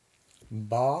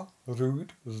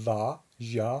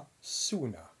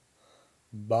Bharadvajasana.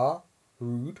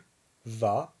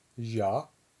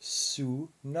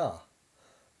 Bharadvajasana.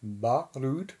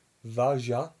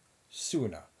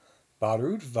 Bharadvajasana.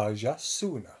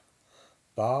 Bharadvajasana.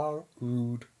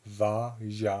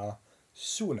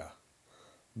 Bharadvajasana.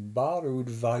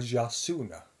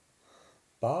 Bharadvajasana.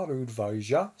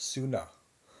 Bharadvajasana.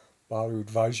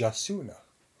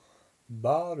 Bharadvajasana.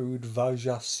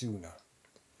 Bharadvajasana.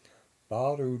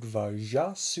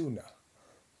 Bharadvajasana.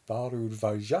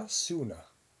 Bharadvajasana.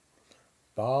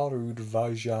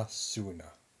 Bharadvajasana.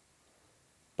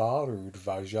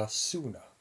 Bharadvajasana.